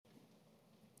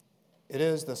It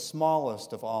is the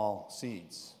smallest of all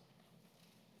seeds.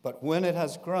 But when it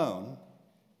has grown,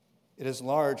 it is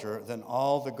larger than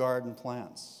all the garden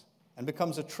plants and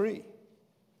becomes a tree,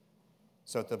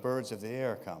 so that the birds of the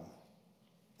air come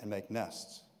and make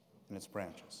nests in its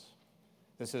branches.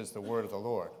 This is the word of the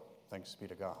Lord. Thanks be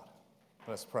to God.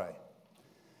 Let us pray.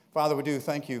 Father, we do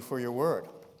thank you for your word.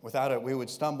 Without it, we would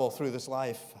stumble through this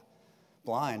life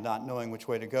blind, not knowing which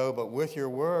way to go. But with your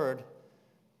word,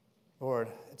 Lord,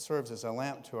 it serves as a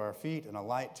lamp to our feet and a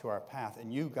light to our path.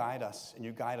 And you guide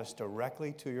us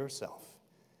directly to yourself,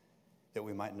 that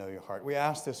we might know your heart. We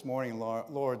ask this morning,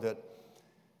 Lord, that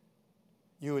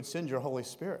you would send your Holy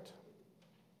Spirit,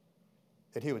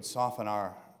 that he would soften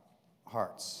our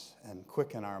hearts and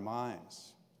quicken our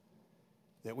minds,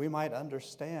 that we might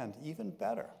understand even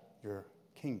better your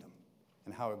kingdom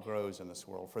and how it grows in this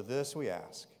world. For this we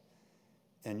ask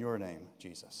in your name,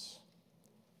 Jesus.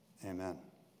 Amen.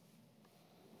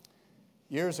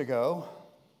 Years ago,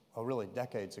 well, really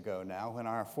decades ago now, when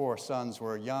our 4 sons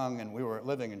were young and we were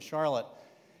living in Charlotte,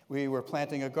 we were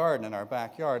planting a garden in our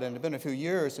backyard. And it had been a few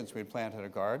years since we'd planted a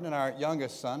garden, and our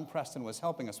youngest son, Preston, was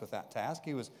helping us with that task.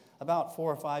 He was about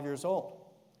 4 or 5 years old.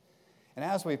 And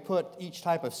as we put each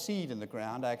type of seed in the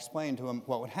ground, I explained to him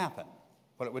what would happen,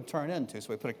 what it would turn into.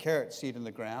 So we put a carrot seed in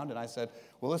the ground, and I said,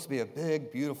 well, this will be a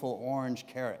big, beautiful orange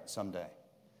carrot someday.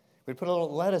 We'd put a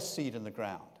little lettuce seed in the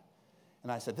ground.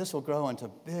 And I said, this will grow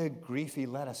into big, leafy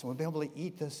lettuce, and we'll be able to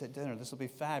eat this at dinner. This will be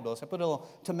fabulous. I put a little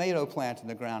tomato plant in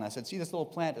the ground. I said, see this little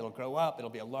plant? It'll grow up. It'll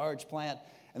be a large plant,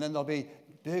 and then there'll be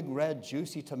big, red,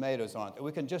 juicy tomatoes on it that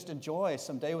we can just enjoy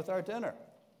someday with our dinner.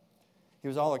 He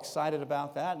was all excited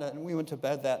about that, and we went to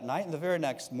bed that night, and the very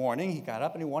next morning, he got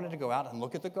up, and he wanted to go out and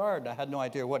look at the garden. I had no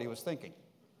idea what he was thinking.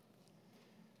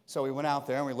 So we went out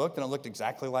there, and we looked, and it looked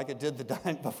exactly like it did the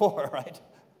night before, right?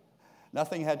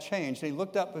 Nothing had changed. And he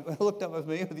looked up with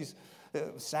me with these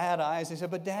sad eyes. He said,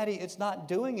 but Daddy, it's not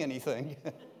doing anything.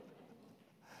 And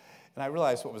I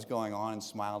realized what was going on and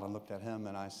smiled and looked at him,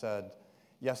 and I said,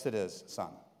 yes, it is,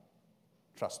 son.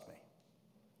 Trust me.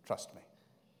 Trust me.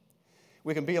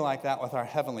 We can be like that with our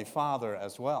Heavenly Father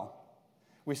as well.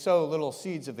 We sow little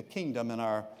seeds of the kingdom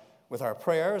with our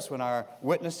prayers, when our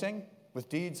witnessing, with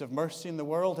deeds of mercy in the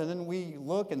world, and then we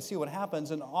look and see what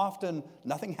happens, and often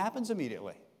nothing happens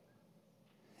immediately.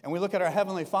 And we look at our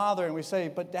Heavenly Father and we say,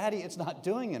 but Daddy, it's not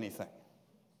doing anything.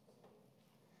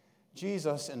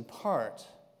 Jesus, in part,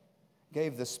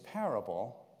 gave this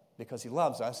parable because he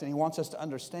loves us and he wants us to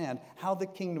understand how the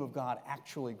kingdom of God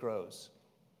actually grows,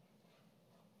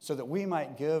 so that we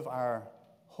might give our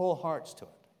whole hearts to it.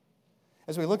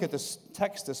 As we look at this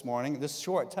text this morning, this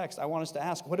short text, I want us to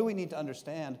ask, what do we need to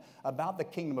understand about the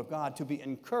kingdom of God to be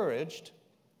encouraged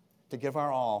to give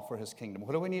our all for his kingdom?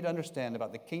 What do we need to understand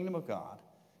about the kingdom of God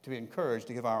to be encouraged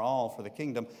to give our all for the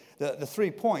kingdom? The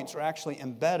 3 points are actually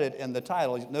embedded in the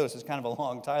title. Notice it's kind of a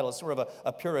long title. It's sort of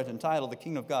a Puritan title. The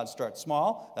kingdom of God starts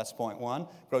small. That's point 1.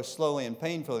 Grows slowly and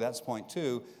painfully. That's point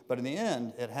 2. But in the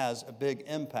end, it has a big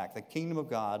impact. The kingdom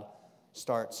of God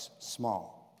starts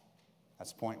small.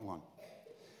 That's point 1.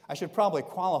 I should probably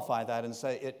qualify that and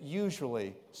say it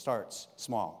usually starts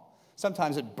small.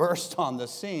 Sometimes it burst on the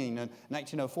scene. In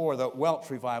 1904, the Welsh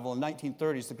revival. In the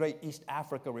 1930s, the Great East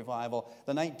Africa revival.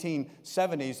 The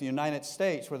 1970s, the United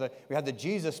States, where we had the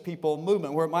Jesus People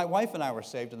movement, where my wife and I were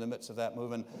saved in the midst of that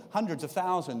movement. Hundreds of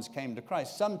thousands came to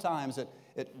Christ. Sometimes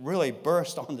it really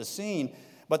burst on the scene.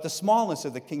 But the smallness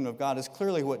of the kingdom of God is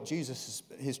clearly what Jesus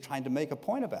is trying to make a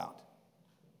point about.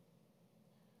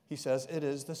 He says it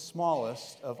is the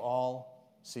smallest of all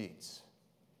seeds.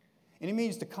 And he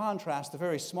means to contrast the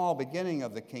very small beginning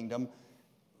of the kingdom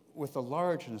with the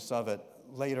largeness of it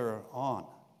later on.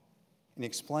 And he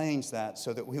explains that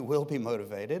so that we will be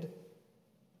motivated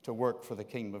to work for the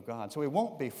kingdom of God. So we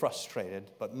won't be frustrated,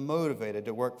 but motivated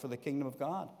to work for the kingdom of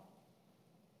God.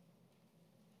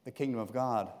 The kingdom of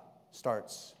God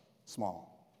starts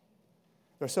small.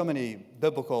 There are so many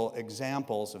biblical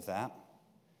examples of that.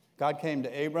 God came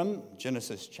to Abram,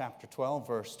 Genesis chapter 12,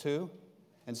 verse 2.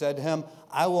 And said to him,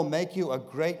 I will make of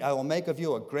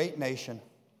you a great nation.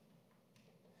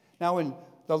 Now, when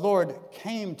the Lord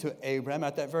came to Abram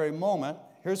at that very moment,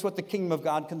 here's what the kingdom of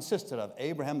God consisted of.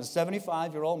 Abraham, a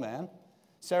 75-year-old man.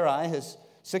 Sarai, his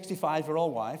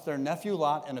 65-year-old wife. Their nephew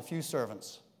Lot, and a few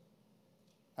servants.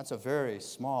 That's a very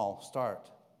small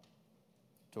start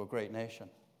to a great nation.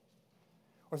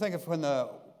 Or think of when the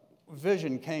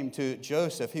vision came to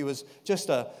Joseph. He was just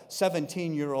a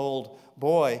 17-year-old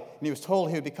boy, and he was told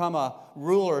he would become a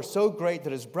ruler so great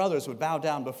that his brothers would bow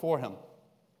down before him.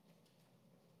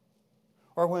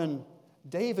 Or when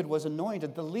David was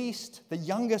anointed, the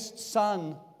youngest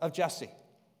son of Jesse.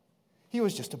 He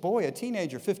was just a boy, a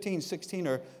teenager, 15, 16,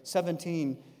 or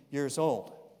 17 years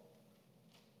old.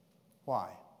 Why?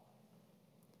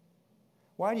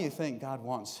 Why do you think God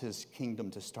wants his kingdom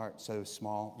to start so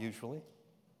small, usually?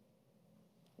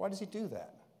 Why does he do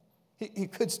that? He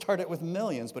could start it with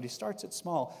millions, but he starts it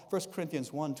small. 1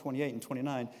 Corinthians 1, 28 and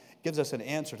 29 gives us an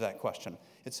answer to that question.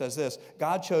 It says this: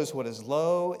 God chose what is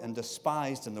low and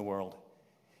despised in the world,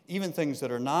 even things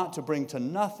that are not, to bring to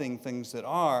nothing things that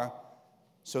are,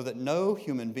 so that no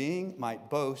human being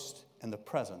might boast in the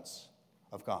presence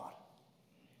of God.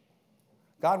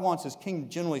 God wants his kingdom,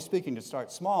 generally speaking, to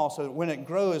start small, so that when it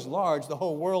grows large, the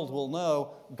whole world will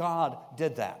know God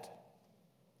did that.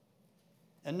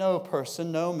 And no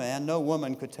person, no man, no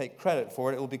woman could take credit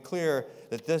for it. It will be clear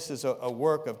that this is a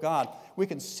work of God. We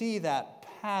can see that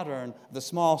pattern, the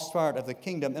small start of the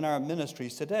kingdom, in our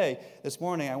ministries today. This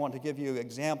morning, I want to give you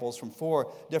examples from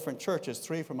 4 different churches,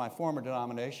 3 from my former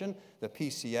denomination, the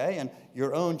PCA, and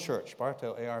your own church,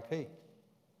 Bartow ARP.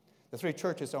 The 3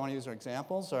 churches I want to use as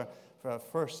examples are,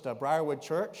 first, Briarwood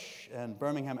Church in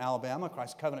Birmingham, Alabama,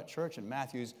 Christ Covenant Church in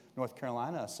Matthews, North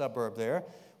Carolina, a suburb there,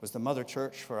 was the mother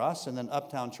church for us, and then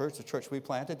Uptown Church, the church we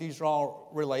planted. These are all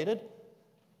related.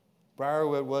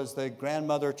 Briarwood was the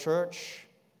grandmother church,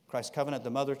 Christ Covenant,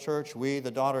 the mother church, we, the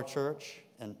daughter church,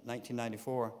 in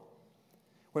 1994.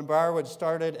 When Briarwood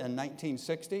started in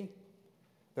 1960,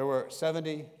 there were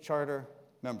 70 charter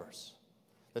members.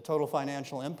 The total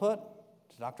financial input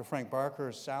to Dr. Frank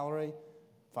Barker's salary,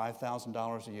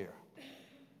 $5,000 a year.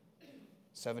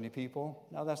 70 people.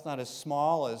 Now, that's not as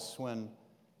small as when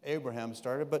Abraham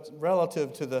started, but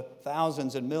relative to the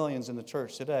thousands and millions in the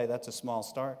church today, that's a small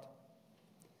start.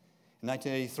 In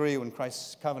 1983, when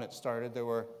Christ's Covenant started, there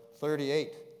were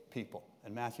 38 people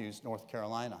in Matthews, North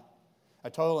Carolina.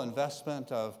 A total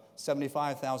investment of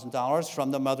 $75,000 from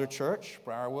the mother church,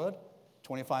 Briarwood,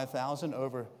 $25,000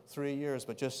 over 3 years,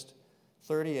 but just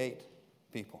 38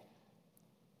 people.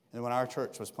 And when our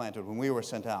church was planted, when we were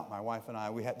sent out, my wife and I,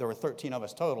 there were 13 of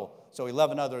us total, so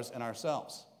 11 others and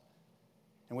ourselves.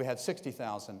 And we had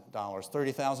 $60,000,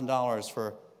 $30,000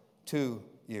 for 2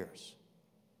 years.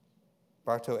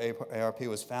 Bartow ARP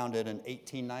was founded in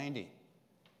 1890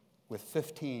 with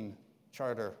 15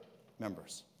 charter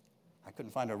members. I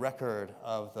couldn't find a record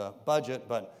of the budget,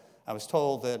 but I was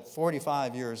told that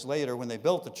 45 years later, when they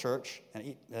built the church,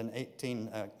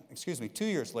 2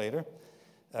 years later,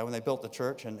 when they built the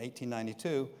church in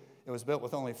 1892, it was built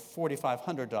with only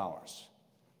 $4,500.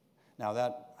 Now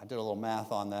that, I did a little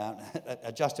math on that.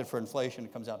 Adjusted for inflation,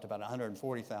 it comes out to about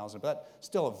 $140,000, but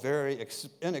still a very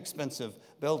inexpensive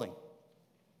building.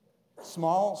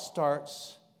 Small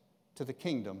starts to the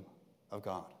kingdom of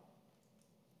God.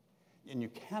 And you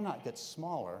cannot get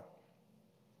smaller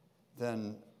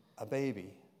than a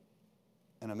baby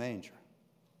in a manger,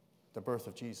 the birth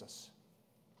of Jesus.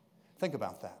 Think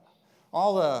about that.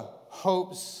 All the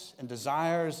hopes and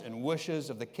desires and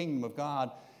wishes of the kingdom of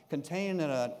God contained in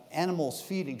an animal's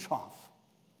feeding trough.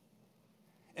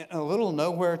 In a little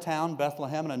nowhere town,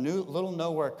 Bethlehem, and a little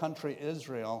nowhere country,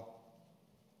 Israel,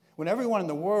 when everyone in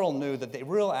the world knew that the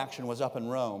real action was up in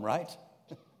Rome, right?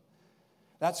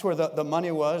 That's where the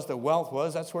money was, the wealth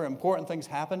was. That's where important things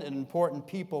happened and important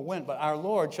people went. But our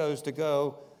Lord chose to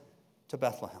go to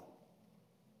Bethlehem.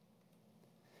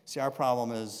 See, our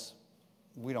problem is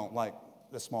we don't like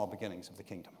the small beginnings of the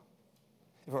kingdom.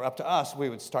 If it were up to us, we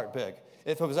would start big.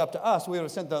 If it was up to us, we would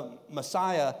have sent the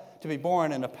Messiah to be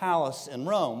born in a palace in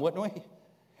Rome, wouldn't we?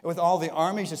 With all the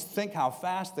armies, just think how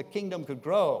fast the kingdom could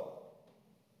grow.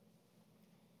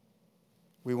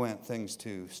 We want things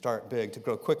to start big, to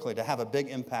grow quickly, to have a big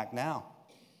impact now.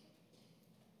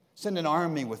 Send an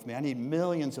army with me. I need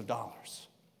millions of dollars.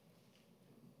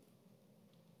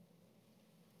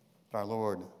 But our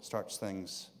Lord starts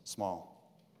things small.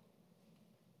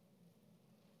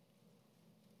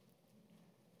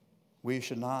 We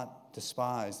should not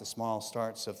despise the small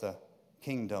starts of the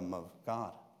kingdom of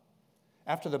God.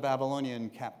 After the Babylonian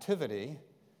captivity,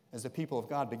 as the people of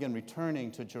God begin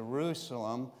returning to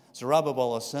Jerusalem,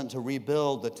 Zerubbabel is sent to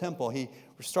rebuild the temple. He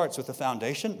starts with the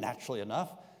foundation, naturally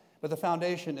enough, but the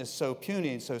foundation is so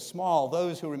puny and so small.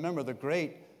 Those who remember the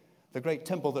great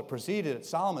temple that preceded it,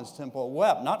 Solomon's temple,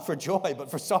 wept, not for joy, but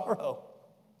for sorrow.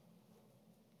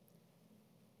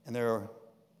 And they're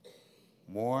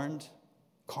warned,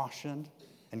 cautioned,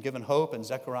 and given hope in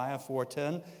Zechariah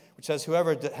 4:10, which says,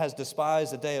 "Whoever has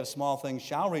despised the day of small things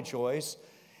shall rejoice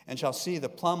and shall see the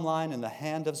plumb line in the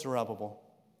hand of Zerubbabel."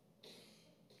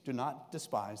 Do not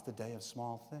despise the day of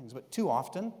small things. But too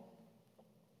often,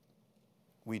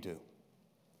 we do.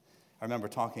 I remember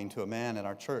talking to a man at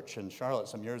our church in Charlotte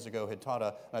some years ago who had taught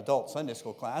an adult Sunday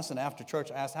school class, and after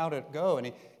church I asked, how did it go?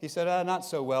 And he said, not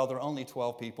so well. There are only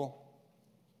 12 people.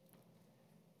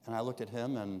 And I looked at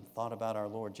him and thought about our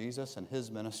Lord Jesus and his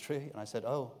ministry, and I said,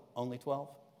 oh, only 12?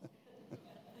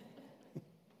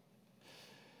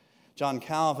 John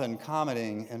Calvin,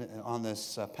 commenting on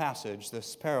this passage,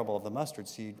 this parable of the mustard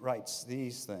seed, writes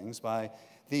these things: by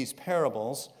these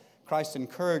parables, Christ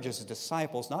encourages his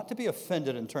disciples not to be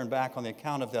offended and turn back on the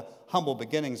account of the humble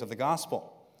beginnings of the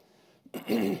gospel.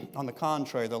 On the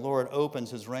contrary, the Lord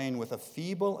opens his reign with a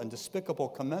feeble and despicable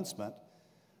commencement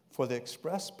for the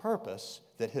express purpose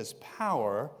that his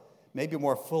power may be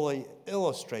more fully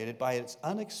illustrated by its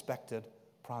unexpected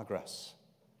progress.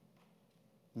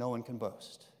 No one can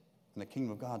boast. And the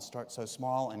kingdom of God starts so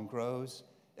small and grows.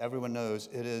 Everyone knows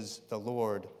it is the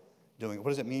Lord doing it.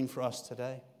 What does it mean for us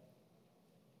today?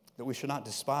 That we should not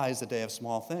despise the day of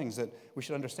small things, that we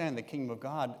should understand the kingdom of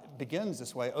God begins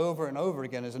this way over and over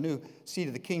again as a new seed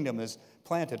of the kingdom is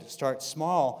planted. It starts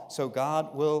small, so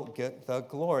God will get the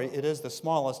glory. It is the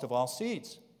smallest of all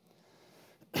seeds.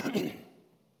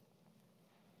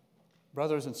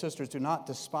 Brothers and sisters, do not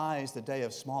despise the day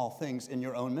of small things in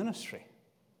your own ministry.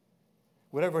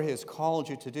 Whatever he has called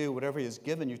you to do, whatever he has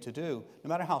given you to do, no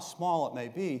matter how small it may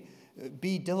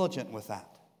be diligent with that.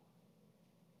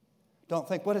 Don't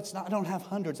think, well, it's not, I don't have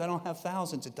hundreds, I don't have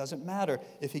thousands. It doesn't matter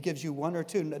if he gives you one or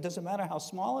two. It doesn't matter how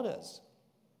small it is.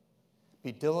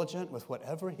 Be diligent with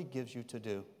whatever he gives you to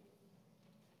do.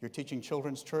 You're teaching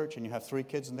children's church and you have 3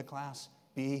 kids in the class.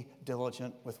 Be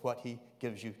diligent with what he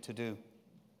gives you to do.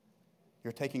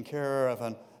 You're taking care of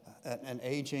an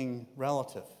aging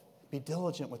relative. Be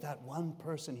diligent with that one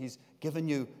person he's given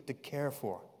you to care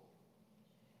for.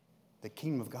 The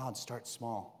kingdom of God starts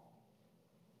small.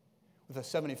 With a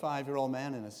 75-year-old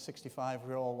man and a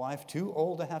 65-year-old wife, too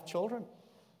old to have children.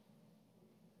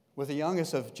 With the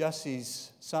youngest of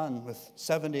Jesse's son, with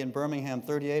 70 in Birmingham,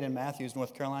 38 in Matthews,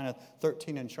 North Carolina,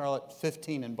 13 in Charlotte,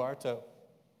 15 in Bartow.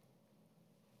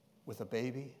 With a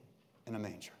baby in a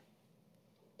manger.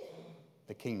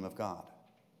 The kingdom of God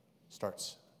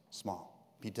starts small.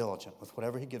 Be diligent with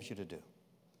whatever he gives you to do.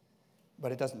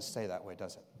 But it doesn't stay that way,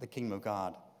 does it? The kingdom of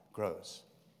God grows.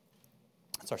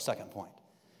 That's our second point.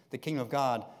 The kingdom of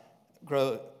God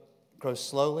grows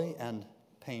slowly and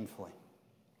painfully.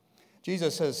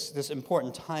 Jesus has this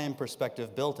important time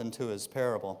perspective built into his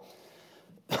parable.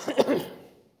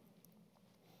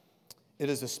 It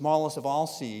is the smallest of all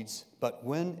seeds, but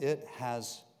when it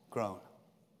has grown.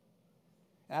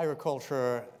 In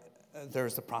agriculture,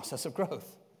 there's the process of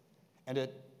growth, and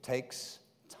it takes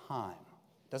time.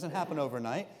 It doesn't happen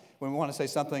overnight. When we want to say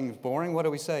something boring, what do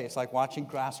we say? It's like watching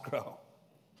grass grow.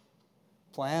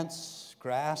 Plants,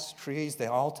 grass, trees, they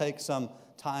all take some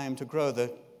time to grow.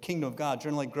 The kingdom of God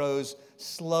generally grows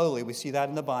slowly. We see that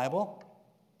in the Bible.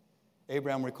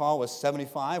 Abraham, recall, was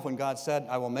 75 when God said,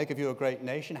 I will make of you a great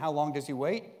nation. How long does he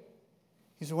wait?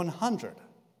 He's 100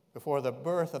 before the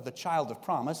birth of the child of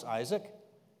promise, Isaac.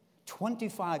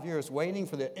 25 years waiting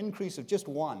for the increase of just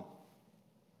one.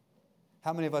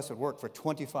 How many of us would work for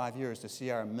 25 years to see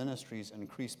our ministries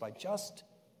increase by just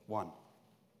one?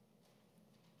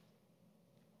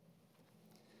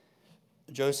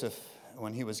 Joseph,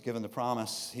 when he was given the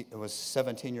promise, he was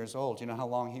 17 years old. Do you know how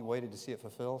long he waited to see it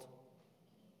fulfilled?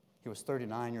 He was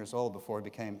 39 years old before he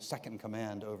became second in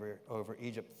command over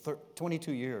Egypt.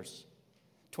 22 years.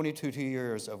 22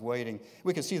 years of waiting.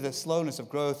 We can see the slowness of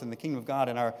growth in the kingdom of God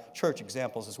in our church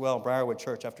examples as well. Briarwood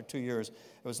Church, after 2 years,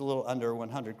 it was a little under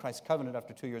 100. Christ Covenant,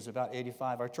 after 2 years, about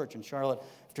 85. Our church in Charlotte,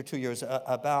 after 2 years,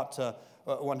 about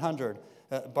 100.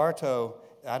 Bartow,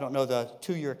 I don't know the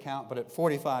 2-year count, but at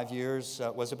 45 years,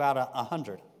 was about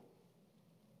 100.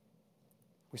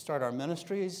 We start our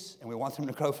ministries, and we want them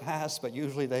to grow fast, but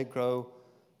usually they grow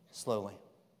slowly.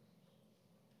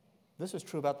 This is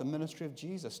true about the ministry of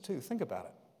Jesus, too. Think about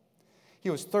it. He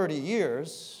was 30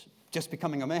 years just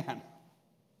becoming a man.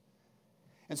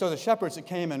 And so the shepherds that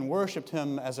came and worshiped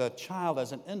him as a child,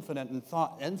 as an infant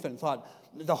thought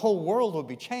the whole world would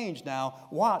be changed now,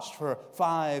 watched for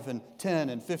 5 and 10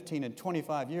 and 15 and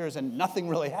 25 years, and nothing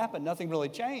really happened, nothing really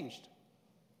changed.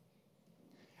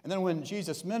 And then when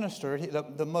Jesus ministered,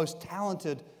 the most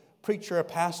talented preacher,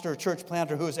 pastor, church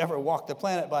planter who has ever walked the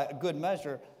planet by a good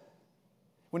measure,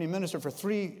 when he ministered for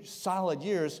 3 solid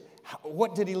years,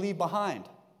 what did he leave behind?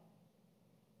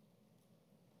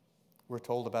 We're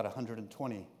told about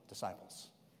 120 disciples.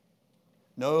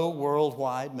 No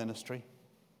worldwide ministry.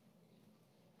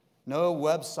 No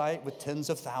website with tens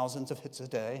of thousands of hits a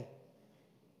day.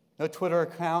 No Twitter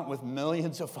account with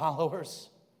millions of followers.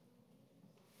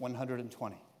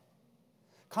 120.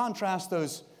 Contrast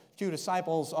those few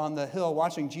disciples on the hill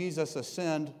watching Jesus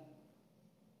ascend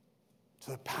to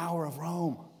the power of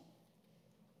Rome,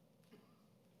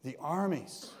 the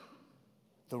armies,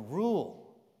 the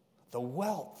rule, the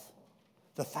wealth,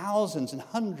 the thousands and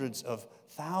hundreds of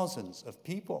thousands of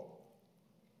people.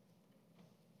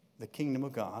 The kingdom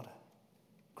of God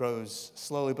grows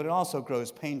slowly, but it also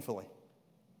grows painfully.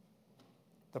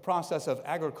 The process of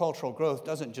agricultural growth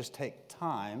doesn't just take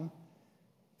time,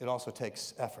 it also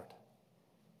takes effort.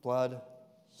 Blood,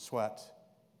 sweat,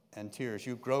 and tears.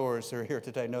 You growers who are here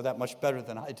today know that much better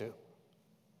than I do.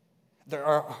 There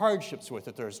are hardships with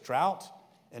it. There's drought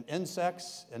and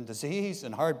insects and disease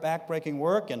and hard back-breaking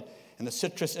work. And in the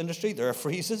citrus industry, there are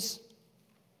freezes.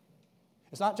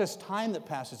 It's not just time that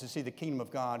passes to see the kingdom of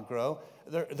God grow.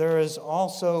 There is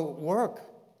also work.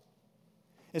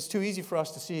 It's too easy for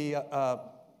us to see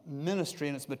ministry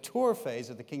in its mature phase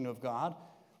of the kingdom of God.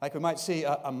 Like we might see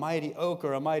a mighty oak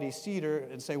or a mighty cedar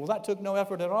and say, well, that took no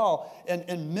effort at all,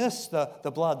 and miss the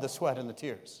blood, the sweat, and the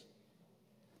tears.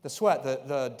 The sweat,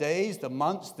 the days, the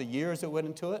months, the years that went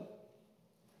into it.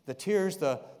 The tears,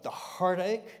 the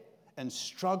heartache and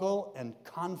struggle and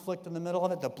conflict in the middle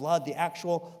of it. The blood, the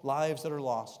actual lives that are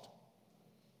lost.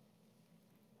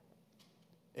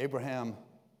 Abraham,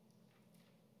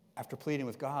 after pleading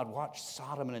with God, watched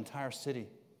Sodom, an entire city,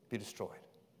 be destroyed.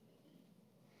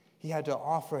 He had to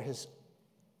offer his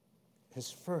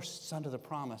first son to the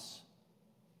promise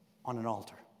on an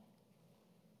altar.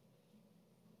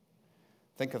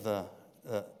 Think of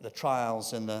the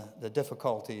trials and the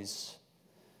difficulties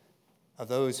of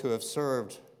those who have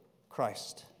served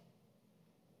Christ.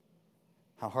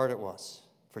 How hard it was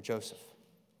for Joseph.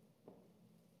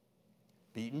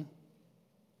 Beaten,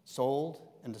 sold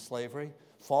into slavery,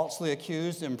 falsely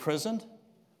accused, imprisoned,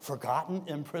 forgotten,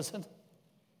 imprisoned.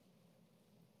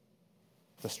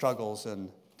 The struggles and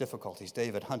difficulties.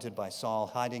 David, hunted by Saul,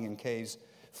 hiding in caves,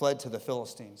 fled to the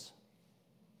Philistines.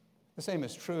 The same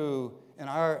is true in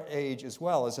our age as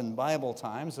well as in Bible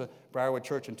times. The Briarwood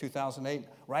Church in 2008,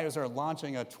 right as they're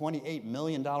launching a $28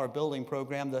 million building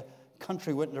program, the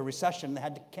country went into recession and they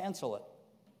had to cancel it.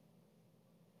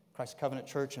 Christ Covenant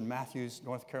Church in Matthews,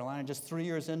 North Carolina, just 3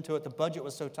 years into it, the budget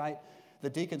was so tight, the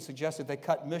deacon suggested they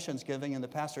cut missions giving, and the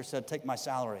pastor said, take my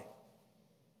salary.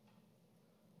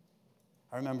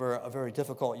 I remember a very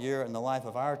difficult year in the life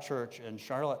of our church in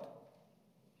Charlotte,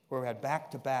 where we had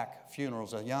back-to-back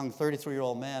funerals. A young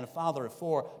 33-year-old man, a father of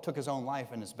 4, took his own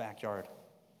life in his backyard.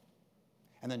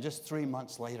 And then just 3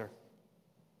 months later,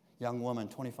 young woman,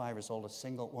 25 years old, a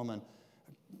single woman,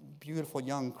 a beautiful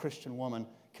young Christian woman,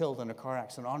 killed in a car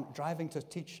accident driving to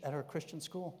teach at her Christian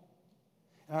school.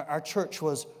 Our church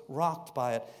was rocked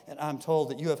by it, and I'm told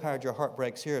that you have had your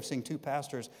heartbreaks here of seeing 2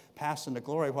 pastors pass into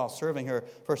glory while serving here.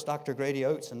 First Dr. Grady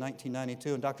Oates in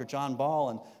 1992 and Dr. John Ball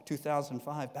in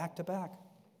 2005, back to back.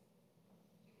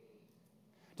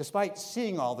 Despite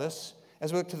seeing all this,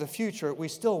 as we look to the future, we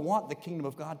still want the kingdom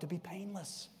of God to be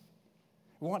painless.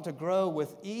 We want to grow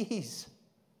with ease,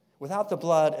 without the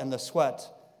blood and the sweat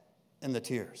and the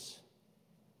tears.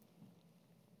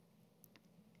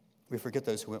 We forget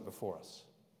those who went before us.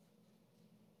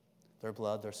 Their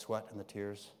blood, their sweat, and the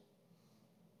tears.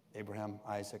 Abraham,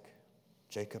 Isaac,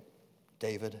 Jacob,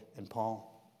 David, and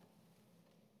Paul.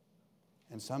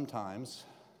 And sometimes,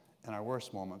 in our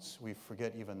worst moments, we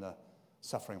forget even the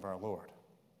suffering of our Lord.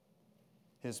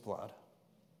 His blood,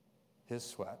 his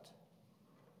sweat,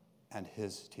 and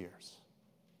his tears.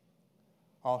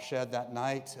 All shed that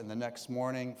night and the next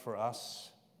morning for us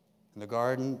in the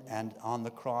garden and on the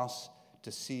cross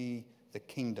to see the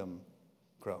kingdom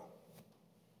grow.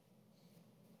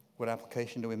 What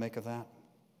application do we make of that?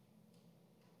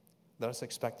 Let us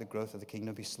expect the growth of the kingdom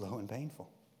to be slow and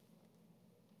painful.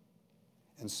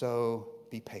 And so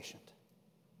be patient.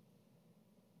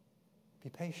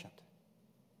 Be patient.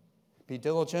 Be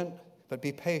diligent, but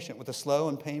be patient with the slow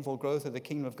and painful growth of the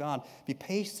kingdom of God. Be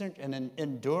patient and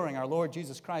enduring. Our Lord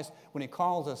Jesus Christ, when he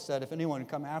called us, said, if anyone would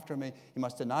come after me, he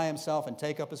must deny himself and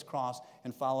take up his cross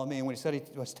and follow me. And when he said he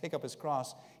must take up his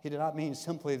cross, he did not mean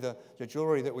simply the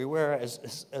jewelry that we wear,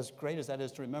 as great as that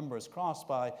is to remember his cross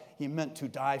by. He meant to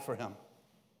die for him.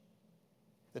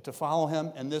 That to follow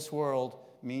him in this world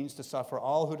means to suffer.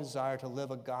 All who desire to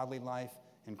live a godly life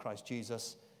in Christ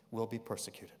Jesus will be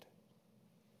persecuted.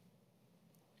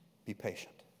 Be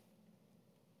patient.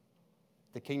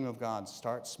 The kingdom of God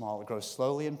starts small. It grows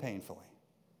slowly and painfully.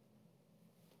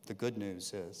 The good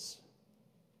news is,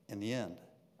 in the end,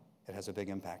 it has a big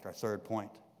impact. Our third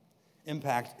point.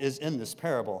 Impact is in this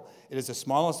parable. It is the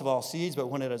smallest of all seeds, but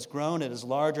when it has grown, it is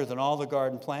larger than all the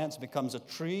garden plants. It becomes a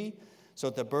tree, so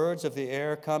that the birds of the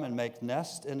air come and make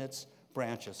nest in its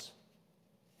branches.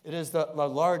 It is the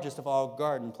largest of all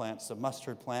garden plants. The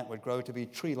mustard plant would grow to be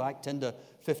tree-like, 10 to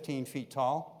 15 feet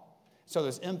tall. So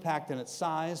there's impact in its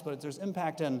size, but there's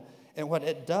impact in what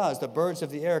it does. The birds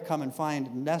of the air come and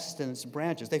find nests in its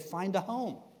branches. They find a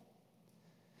home.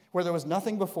 Where there was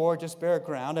nothing before, just bare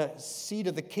ground, a seed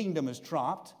of the kingdom is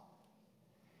dropped.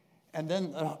 And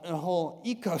then a whole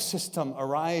ecosystem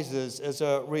arises as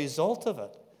a result of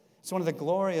it. It's one of the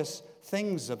glorious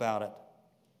things about it.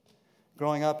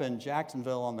 Growing up in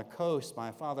Jacksonville on the coast,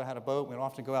 my father had a boat. We'd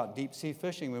often go out deep-sea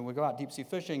fishing. When we go out deep-sea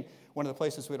fishing, one of the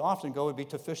places we'd often go would be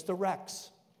to fish the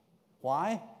wrecks.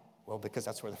 Why? Well, because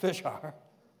that's where the fish are.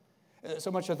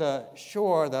 So much of the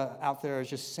shore out there is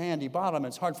just sandy bottom.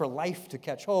 It's hard for life to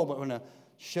catch hold, but when a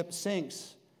ship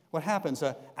sinks, what happens?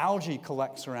 Algae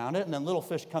collects around it, and then little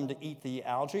fish come to eat the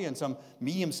algae, and some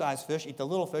medium-sized fish eat the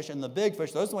little fish, and the big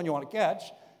fish, those are the ones you want to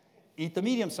catch, eat the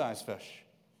medium-sized fish.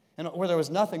 And where there was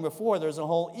nothing before, there's a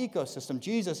whole ecosystem.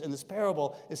 Jesus in this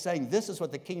parable is saying this is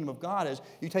what the kingdom of God is.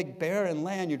 You take barren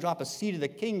land, you drop a seed of the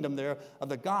kingdom there, of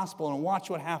the gospel, and watch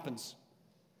what happens.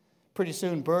 Pretty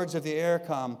soon, birds of the air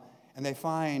come, and they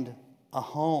find a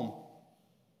home.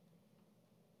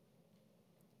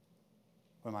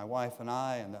 When my wife and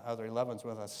I and the other 11s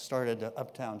with us started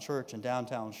Uptown Church in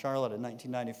downtown Charlotte in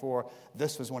 1994,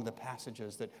 this was one of the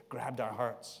passages that grabbed our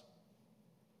hearts.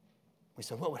 We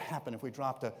said, what would happen if we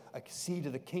dropped a seed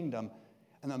of the kingdom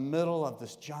in the middle of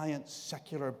this giant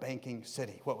secular banking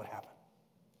city? What would happen?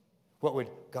 What would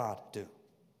God do?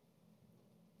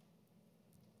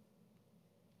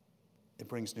 It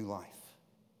brings new life.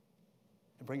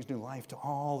 It brings new life to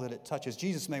all that it touches.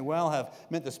 Jesus may well have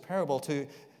meant this parable to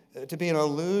be an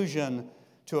allusion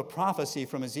to a prophecy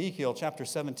from Ezekiel chapter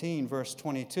 17, verse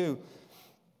 22.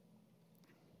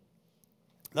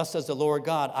 Thus says the Lord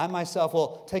God, I myself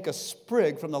will take a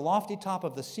sprig from the lofty top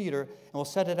of the cedar and will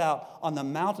set it out on the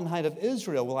mountain height of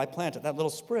Israel. Will I plant it, that little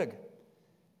sprig,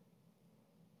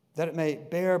 that it may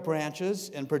bear branches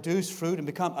and produce fruit and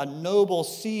become a noble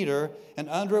cedar, and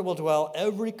under it will dwell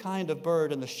every kind of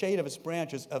bird, and the shade of its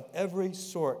branches of every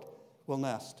sort will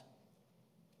nest.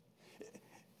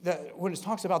 When it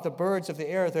talks about the birds of the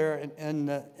air there in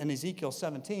Ezekiel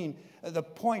 17, the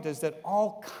point is that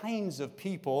all kinds of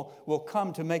people will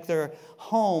come to make their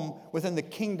home within the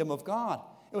kingdom of God.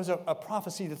 It was a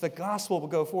prophecy that the gospel will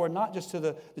go forward, not just to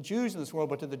the Jews in this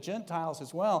world, but to the Gentiles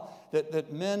as well,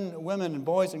 that men, women, and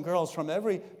boys and girls from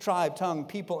every tribe, tongue,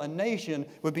 people, and nation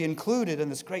would be included in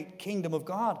this great kingdom of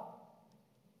God.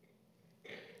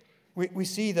 We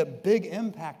see the big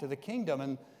impact of the kingdom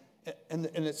and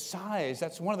its size.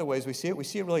 That's one of the ways we see it. We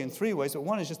see it really in three ways, but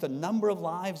one is just the number of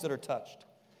lives that are touched.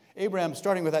 Abraham,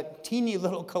 starting with that teeny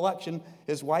little collection,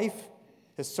 his wife,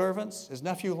 his servants, his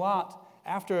nephew Lot,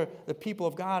 after the people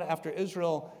of God, after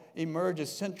Israel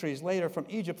emerges centuries later from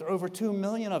Egypt, there are over 2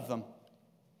 million of them.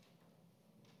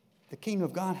 The kingdom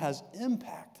of God has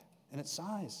impact in its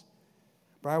size.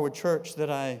 Briarwood Church that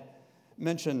I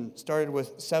mentioned started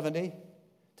with 70.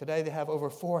 Today they have over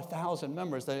 4,000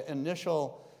 members. The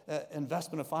initial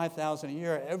investment of $5,000 a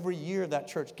year. Every year that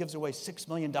church gives away $6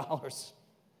 million,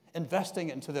 investing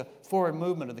into the forward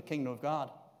movement of the kingdom of God.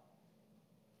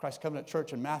 Christ Covenant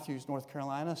Church in Matthews, North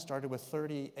Carolina, started with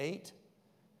 38.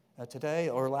 Today,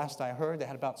 or last I heard, they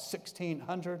had about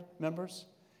 1,600 members,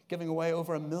 giving away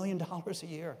over $1 million a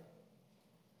year.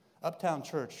 Uptown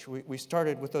Church, we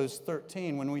started with those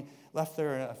 13. When we left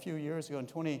there a few years ago in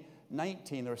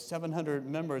 2019, there were 700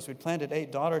 members. We planted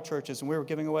 8 daughter churches, and we were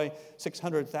giving away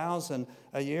 $600,000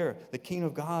 a year. The kingdom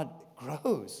of God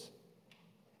grows.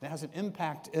 It has an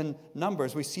impact in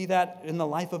numbers. We see that in the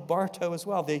life of Bartow as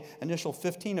well. The initial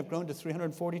 15 have grown to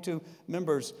 342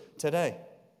 members today.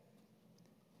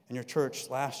 And your church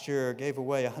last year gave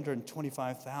away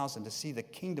 $125,000 to see the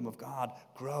kingdom of God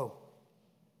grow.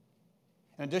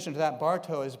 In addition to that,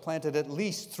 Bartow has planted at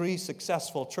least 3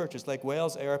 successful churches. Lake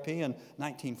Wales ARP in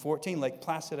 1914, Lake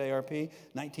Placid ARP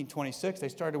 1926. They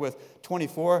started with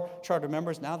 24 charter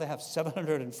members. Now they have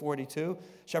 742.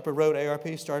 Shepherd Road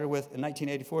ARP started with, in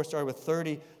 1984, started with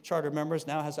 30 charter members.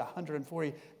 Now has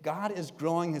 140. God is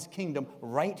growing his kingdom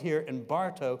right here in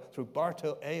Bartow through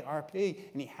Bartow ARP,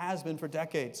 and he has been for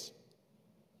decades.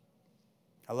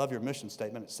 I love your mission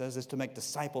statement. It says this: to make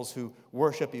disciples who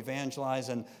worship, evangelize,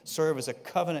 and serve as a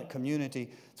covenant community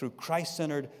through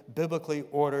Christ-centered, biblically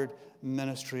ordered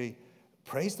ministry.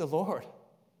 Praise the Lord.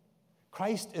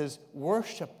 Christ is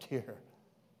worshiped here.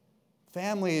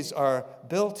 Families are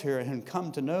built here and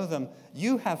come to know them.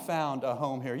 You have found a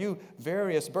home here. You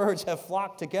various birds have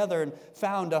flocked together and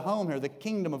found a home here. The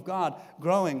kingdom of God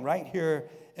growing right here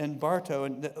in Bartow,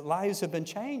 and lives have been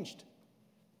changed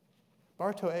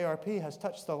Bartow ARP has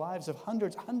touched the lives of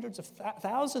hundreds of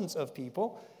thousands of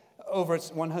people over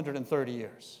its 130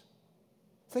 years.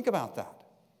 Think about that.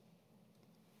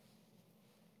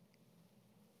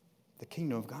 The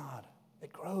kingdom of God,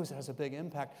 it grows, it has a big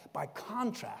impact. By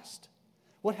contrast,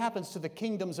 what happens to the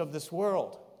kingdoms of this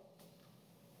world?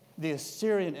 The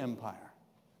Assyrian Empire,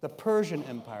 the Persian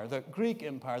Empire, the Greek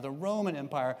Empire, the Roman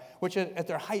Empire, which at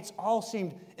their heights all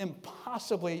seemed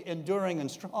impossibly enduring and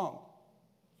strong.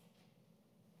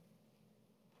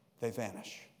 They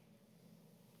vanish.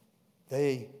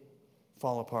 They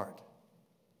fall apart.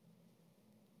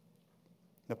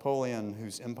 Napoleon,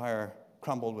 whose empire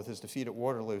crumbled with his defeat at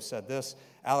Waterloo, said this: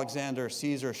 Alexander,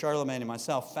 Caesar, Charlemagne, and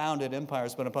myself founded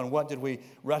empires, but upon what did we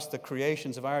rest the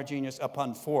creations of our genius?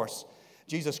 Upon force.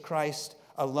 Jesus Christ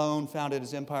alone founded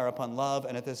his empire upon love,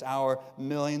 and at this hour,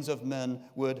 millions of men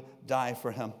would die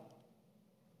for him.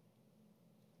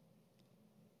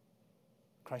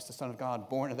 Christ, the Son of God,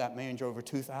 born in that manger over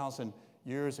 2,000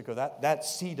 years ago. That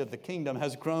seed of the kingdom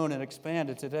has grown and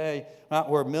expanded today, not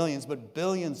where millions, but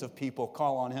billions of people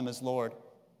call on him as Lord.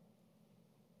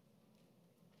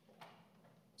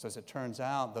 So as it turns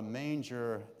out, the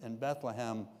manger in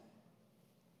Bethlehem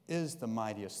is the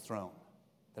mightiest throne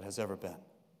that has ever been.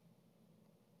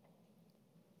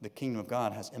 The kingdom of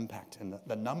God has impact in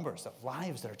the numbers of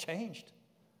lives that are changed.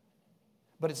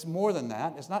 But it's more than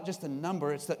that. It's not just the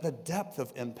number, it's the depth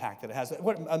of impact that it has.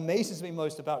 What amazes me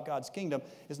most about God's kingdom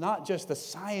is not just the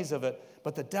size of it,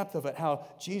 but the depth of it, how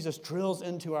Jesus drills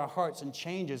into our hearts and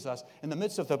changes us. In the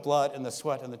midst of the blood and the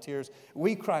sweat and the tears,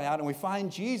 we cry out and we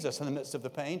find Jesus in the midst of the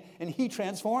pain, and he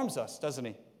transforms us, doesn't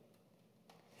he?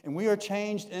 And we are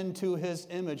changed into his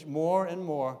image more and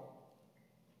more.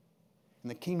 And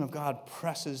the kingdom of God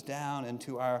presses down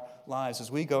into our lives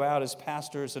as we go out as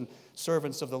pastors and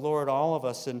servants of the Lord, all of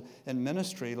us in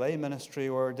ministry, lay ministry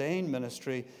or ordained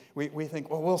ministry. We think,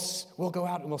 well, we'll go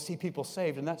out and we'll see people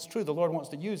saved. And that's true. The Lord wants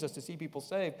to use us to see people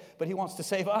saved, but he wants to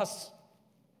save us.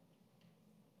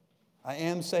 I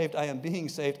am saved. I am being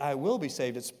saved. I will be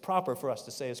saved. It's proper for us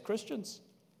to say as Christians.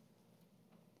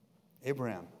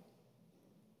 Abraham,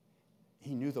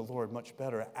 he knew the Lord much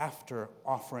better after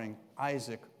offering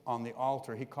Isaac on the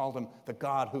altar. He called him the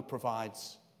God who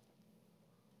provides.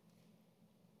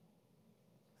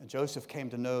 And Joseph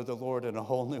came to know the Lord in a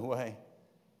whole new way.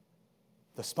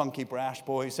 The spunky, brash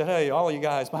boy, he said, hey, all you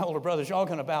guys, my older brothers, you're all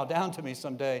going to bow down to me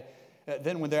someday.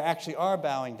 Then when they actually are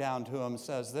bowing down to him,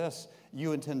 says this: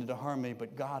 you intended to harm me,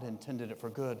 but God intended it for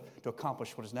good, to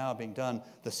accomplish what is now being done,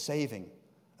 the saving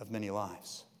of many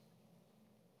lives.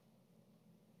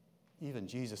 Even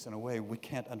Jesus, in a way we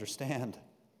can't understand,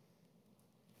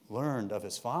 learned of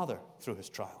his Father through his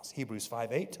trials. Hebrews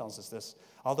 5:8 tells us this.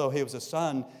 Although he was a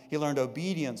son, he learned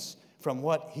obedience from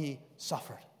what he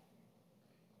suffered.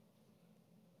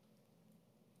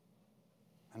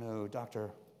 I know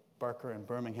Dr. Barker in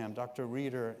Birmingham, Dr.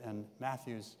 Reeder and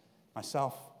Matthews,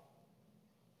 myself,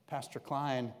 Pastor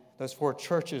Klein, those 4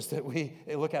 churches that we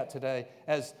look at today,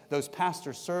 as those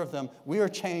pastors serve them, we are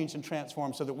changed and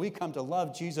transformed so that we come to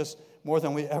love Jesus more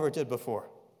than we ever did before.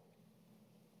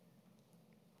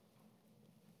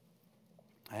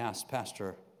 I asked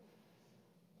Pastor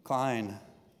Klein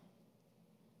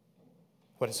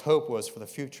what his hope was for the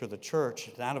future of the church.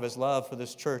 And out of his love for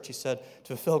this church, he said,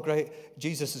 to fulfill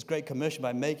Jesus' great commission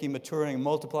by making, maturing, and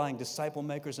multiplying disciple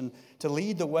makers, and to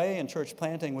lead the way in church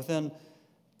planting within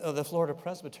the Florida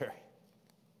Presbytery.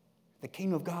 The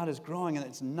kingdom of God is growing in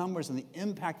its numbers and the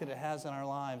impact that it has in our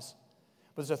lives.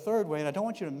 But there's a third way, and I don't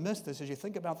want you to miss this as you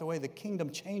think about the way the kingdom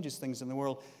changes things in the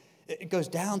world. It goes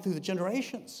down through the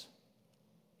generations.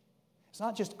 It's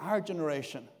not just our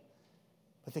generation,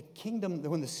 but the kingdom,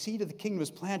 when the seed of the kingdom is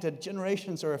planted,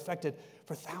 generations are affected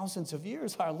for thousands of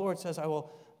years. Our Lord says,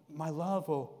 my love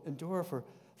will endure for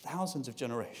thousands of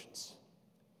generations.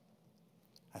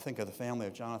 I think of the family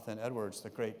of Jonathan Edwards, the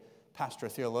great pastor,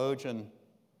 theologian,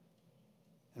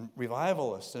 and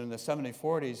revivalist. And in the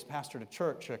 1740s, pastored a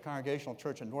church, a congregational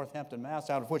church in Northampton, Mass.,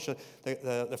 out of which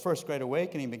the First Great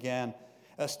Awakening began.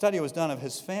 A study was done of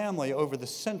his family over the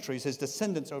centuries, his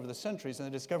descendants over the centuries, and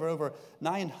they discovered over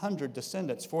 900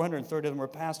 descendants. 430 of them were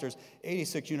pastors,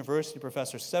 86 university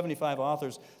professors, 75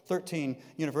 authors, 13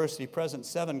 university presidents,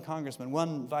 7 congressmen,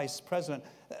 1 vice president.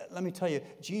 Let me tell you,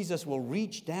 Jesus will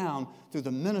reach down through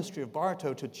the ministry of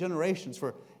Bartow to generations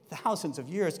for thousands of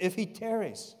years if he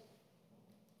tarries.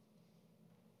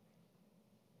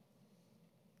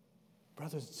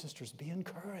 Brothers and sisters, be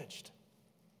encouraged.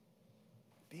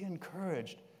 Be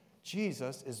encouraged.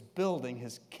 Jesus is building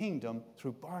his kingdom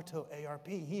through Bartow ARP.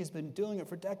 He has been doing it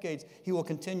for decades. He will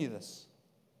continue this.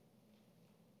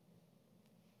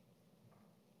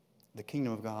 The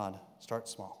kingdom of God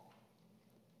starts small.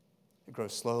 It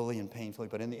grows slowly and painfully,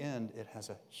 but in the end, it has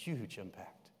a huge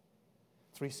impact.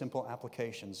 3 simple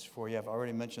applications for you. I've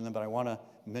already mentioned them, but I want to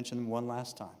mention them one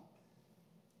last time.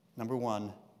 Number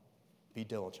 1, be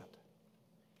diligent.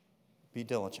 Be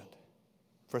diligent.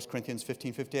 1 Corinthians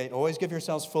 15:58, always give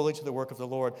yourselves fully to the work of the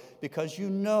Lord, because you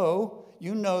know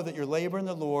that your labor in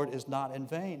the Lord is not in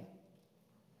vain.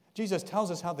 Jesus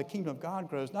tells us how the kingdom of God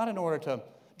grows, not in order to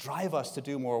drive us to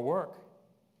do more work,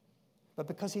 but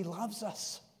because he loves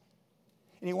us.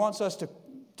 And he wants us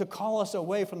to call us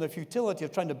away from the futility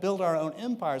of trying to build our own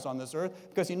empires on this earth,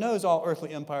 because he knows all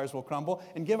earthly empires will crumble,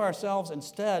 and give ourselves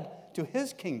instead to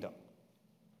his kingdom.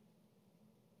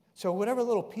 So whatever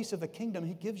little piece of the kingdom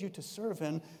he gives you to serve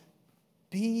in,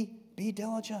 be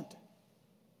diligent.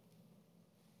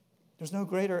 There's no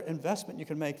greater investment you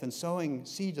can make than sowing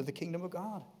seeds of the kingdom of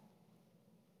God.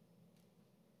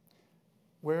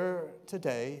 Where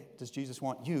today does Jesus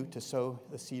want you to sow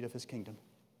the seed of his kingdom?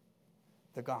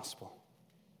 The gospel.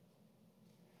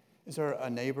 Is there a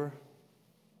neighbor,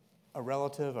 a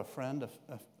relative, a friend,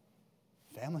 a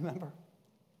family member,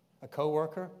 a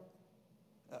coworker,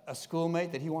 a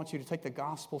schoolmate that he wants you to take the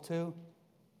gospel to?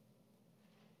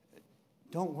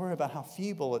 Don't worry about how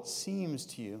feeble it seems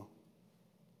to you.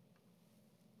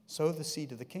 Sow the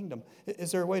seed of the kingdom.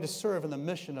 Is there a way to serve in the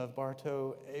mission of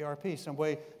Bartow ARP? Some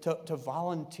way to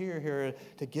volunteer here,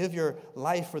 to give your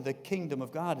life for the kingdom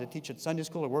of God, to teach at Sunday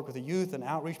school, or work with the youth and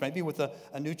outreach, maybe with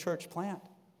a new church plant?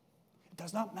 It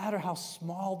does not matter how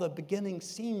small the beginning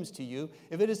seems to you.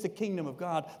 If it is the kingdom of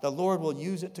God, the Lord will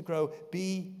use it to grow.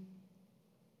 Be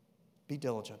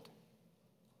diligent.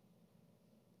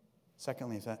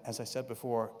 Secondly, as I said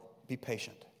before, be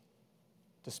patient.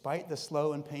 Despite the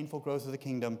slow and painful growth of the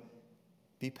kingdom,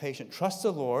 be patient. Trust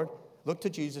the Lord. Look to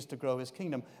Jesus to grow his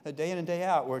kingdom. Day in and day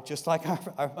out, we're just like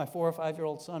my 4 or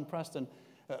 5-year-old son, Preston,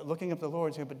 looking up to the Lord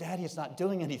and saying, but Daddy, it's not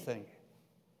doing anything.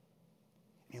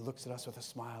 And he looks at us with a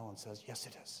smile and says, yes,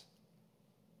 it is.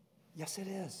 Yes, it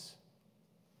is.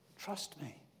 Trust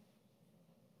me.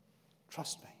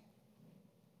 Trust me.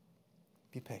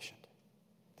 Be patient.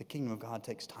 The kingdom of God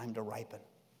takes time to ripen.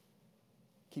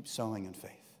 Keep sowing in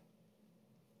faith.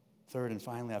 Third and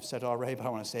finally, I've said it already, but I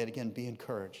want to say it again, be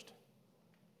encouraged.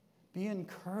 Be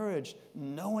encouraged,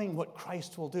 knowing what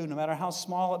Christ will do, no matter how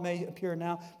small it may appear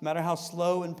now, no matter how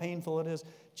slow and painful it is.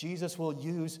 Jesus will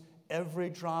use every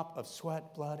drop of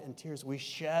sweat, blood, and tears we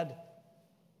shed,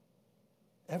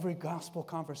 every gospel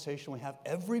conversation we have,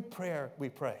 every prayer we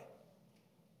pray,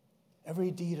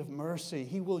 every deed of mercy.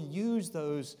 He will use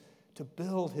those to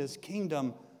build his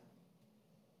kingdom.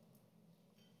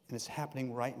 And it's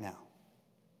happening right now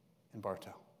in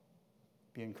Bartow.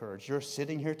 Be encouraged. You're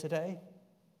sitting here today.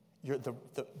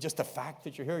 Just the fact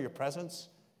that you're here, your presence,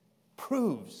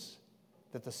 proves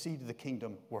that the seed of the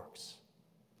kingdom works.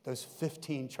 Those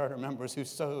 15 charter members who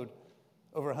sowed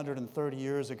over 130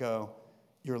 years ago,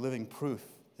 you're living proof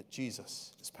that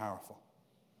Jesus is powerful.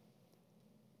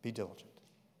 Be diligent.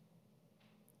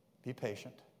 Be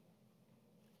patient.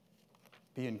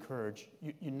 Be encouraged.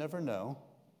 You never know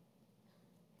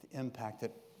the impact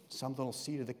that some little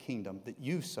seed of the kingdom that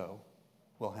you sow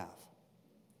will have.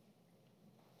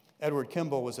 Edward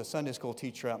Kimball was a Sunday school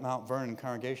teacher at Mount Vernon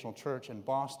Congregational Church in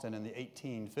Boston in the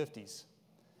 1850s.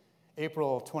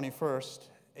 April 21st,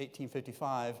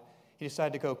 1855, he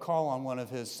decided to go call on one of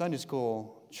his Sunday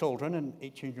school children, an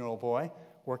 18-year-old boy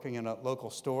working in a local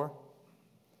store.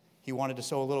 He wanted to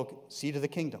sow a little seed of the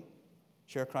kingdom,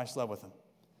 share Christ's love with him.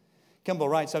 Kimball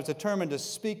writes, I was determined to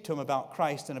speak to him about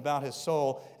Christ and about his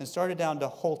soul, and started down to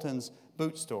Holton's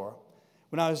boot store.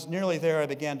 When I was nearly there, I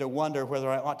began to wonder whether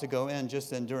I ought to go in just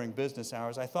then during business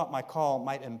hours. I thought my call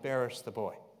might embarrass the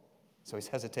boy, so he's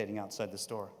hesitating outside the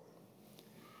store.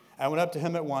 I went up to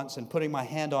him at once, and putting my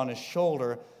hand on his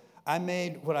shoulder, I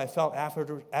made what I felt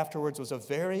afterwards was a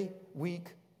very weak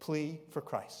plea for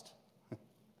Christ.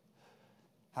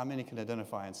 How many can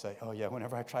identify and say, oh yeah,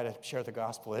 whenever I try to share the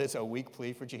gospel, it is a weak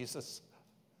plea for Jesus?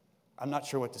 I'm not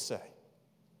sure what to say.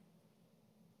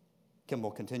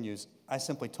 Kimball continues, I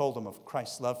simply told him of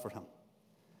Christ's love for him.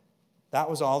 That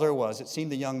was all there was. It seemed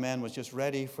the young man was just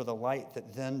ready for the light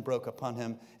that then broke upon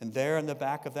him. And there in the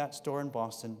back of that store in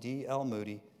Boston, D.L.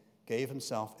 Moody gave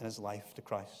himself and his life to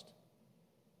Christ.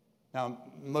 Now,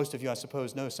 most of you, I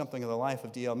suppose, know something of the life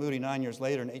of D.L. Moody. 9 years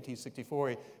later, in 1864,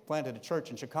 he planted a church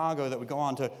in Chicago that would go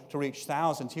on to reach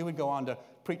thousands. He would go on to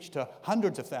preach to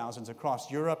hundreds of thousands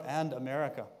across Europe and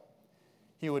America.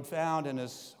 He would found in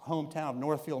his hometown of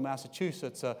Northfield,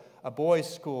 Massachusetts, a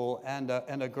boys' school and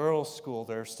a girls' school.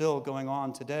 They're still going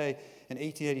on today. In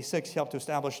 1886, he helped to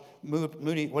establish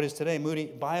Moody, what is today Moody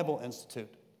Bible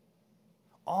Institute.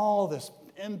 all this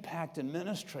impact in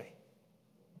ministry.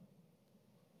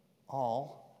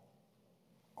 All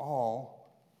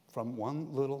from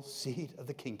one little seed of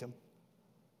the kingdom,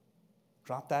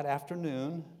 dropped that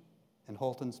afternoon in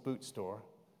Holton's boot store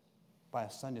by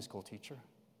a Sunday school teacher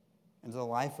into the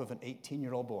life of an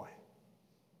 18-year-old boy.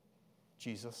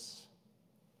 Jesus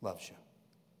loves you.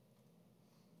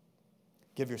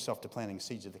 Give yourself to planting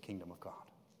seeds of the kingdom of God,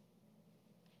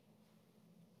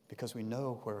 because we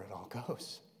know where it all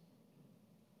goes.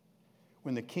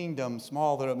 When the kingdom,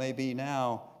 small though it may be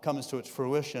now, comes to its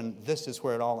fruition, this is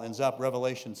where it all ends up.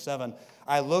 Revelation 7,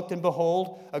 I looked, and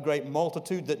behold, a great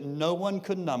multitude that no one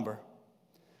could number,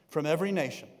 from every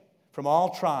nation, from all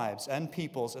tribes and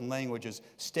peoples and languages,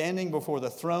 standing before the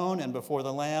throne and before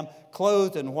the Lamb,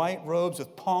 clothed in white robes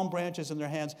with palm branches in their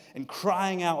hands, and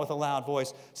crying out with a loud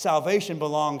voice, salvation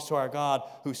belongs to our God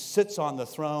who sits on the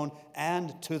throne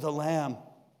and to the Lamb.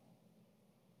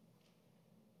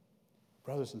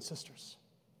 Brothers and sisters,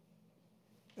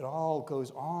 it all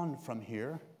goes on from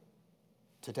here,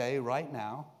 today, right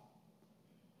now,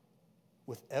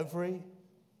 with every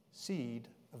seed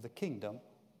of the kingdom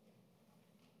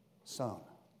sown.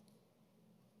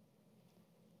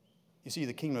 You see,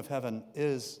 the kingdom of heaven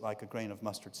is like a grain of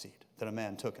mustard seed that a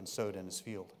man took and sowed in his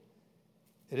field.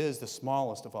 It is the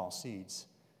smallest of all seeds,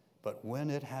 but when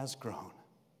it has grown,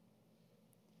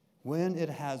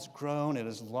 it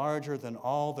is larger than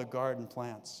all the garden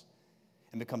plants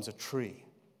and becomes a tree,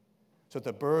 so that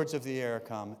the birds of the air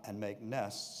come and make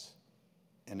nests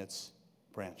in its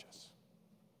branches.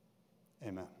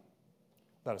 Amen.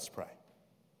 Let us pray.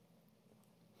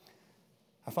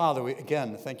 Our Father, we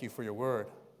again thank you for your word.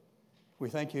 We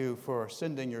thank you for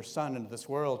sending your Son into this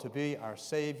world to be our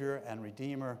Savior and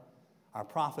Redeemer, our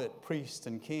prophet, priest,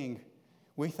 and king.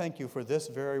 We thank you for this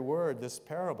very word, this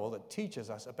parable that teaches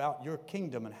us about your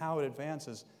kingdom and how it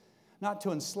advances, not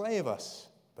to enslave us,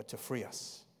 but to free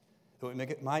us, that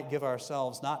we might give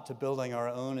ourselves not to building our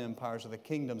own empires or the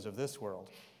kingdoms of this world,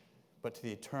 but to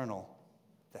the eternal,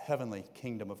 the heavenly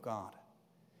kingdom of God.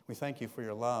 We thank you for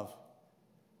your love.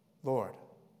 Lord,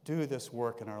 do this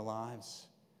work in our lives.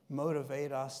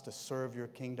 Motivate us to serve your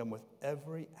kingdom with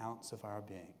every ounce of our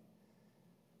being.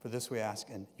 For this we ask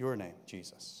in your name,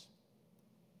 Jesus.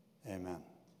 Amen.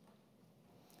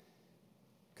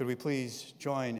 Could we please join